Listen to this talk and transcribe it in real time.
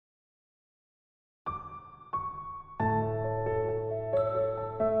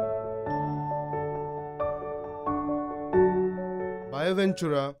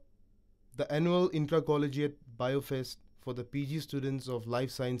Bioventura, the annual intercollegiate BioFest for the PG students of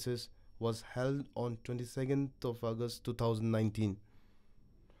Life Sciences, was held on 22nd of August 2019.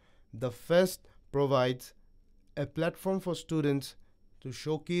 The fest provides a platform for students to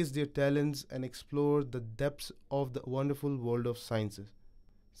showcase their talents and explore the depths of the wonderful world of sciences.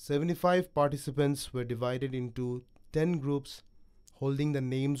 75 participants were divided into 10 groups holding the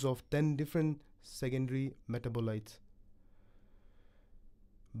names of 10 different secondary metabolites.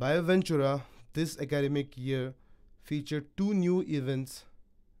 Bioventura this academic year featured 2 new events,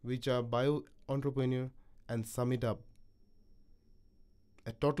 which are Bio Entrepreneur and Summit Up.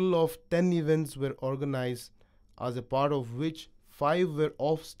 A total of 10 events were organized, as a part of which 5 were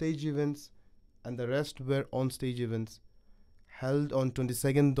off-stage events and the rest were on-stage events, held on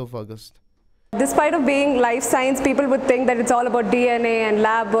 22nd of August. Despite of being life science, people would think that it's all about DNA and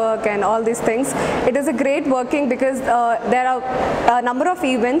lab work and all these things. It is a great working because there are a number of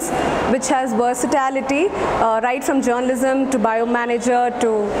events which has versatility, right from journalism to biomanager to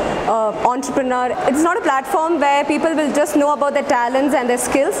entrepreneur. It's not a platform where people will just know about their talents and their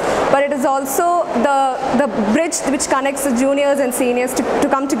skills, but it is also the bridge which connects the juniors and seniors to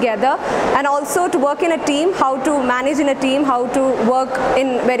come together, and also to work in a team, how to manage in a team, how to work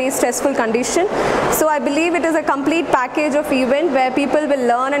in very stressful conditions. So I believe it is a complete package of event where people will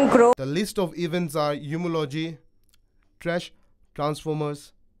learn and grow. The list of events are Humology, Trash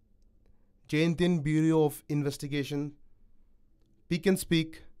Transformers, Jaintin Bureau of Investigation, Peek and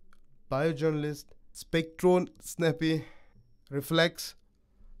Speak, Biojournalist, Spectron Snappy, Reflex,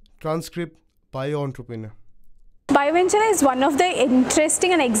 Transcript, Bio-Entrepreneur. Bioventura is one of the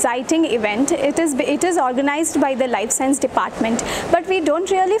interesting and exciting event. It is organized by the Life Science Department, but we don't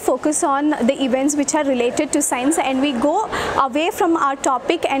really focus on the events which are related to science, and we go away from our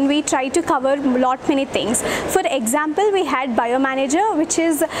topic and we try to cover many things. For example, we had Biomanager, which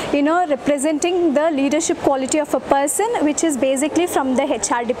is representing the leadership quality of a person, which is basically from the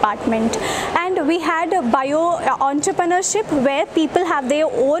HR department. And we had Bio Entrepreneurship, where people have their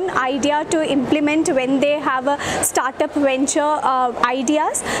own idea to implement when they have a startup venture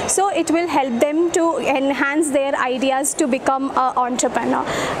ideas, so it will help them to enhance their ideas to become an entrepreneur.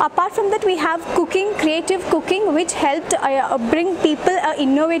 Apart from that, we have cooking, creative cooking, which helped bring people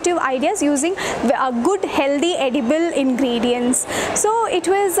innovative ideas using good, healthy, edible ingredients. So it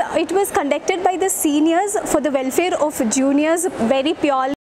was conducted by the seniors for the welfare of juniors, very purely.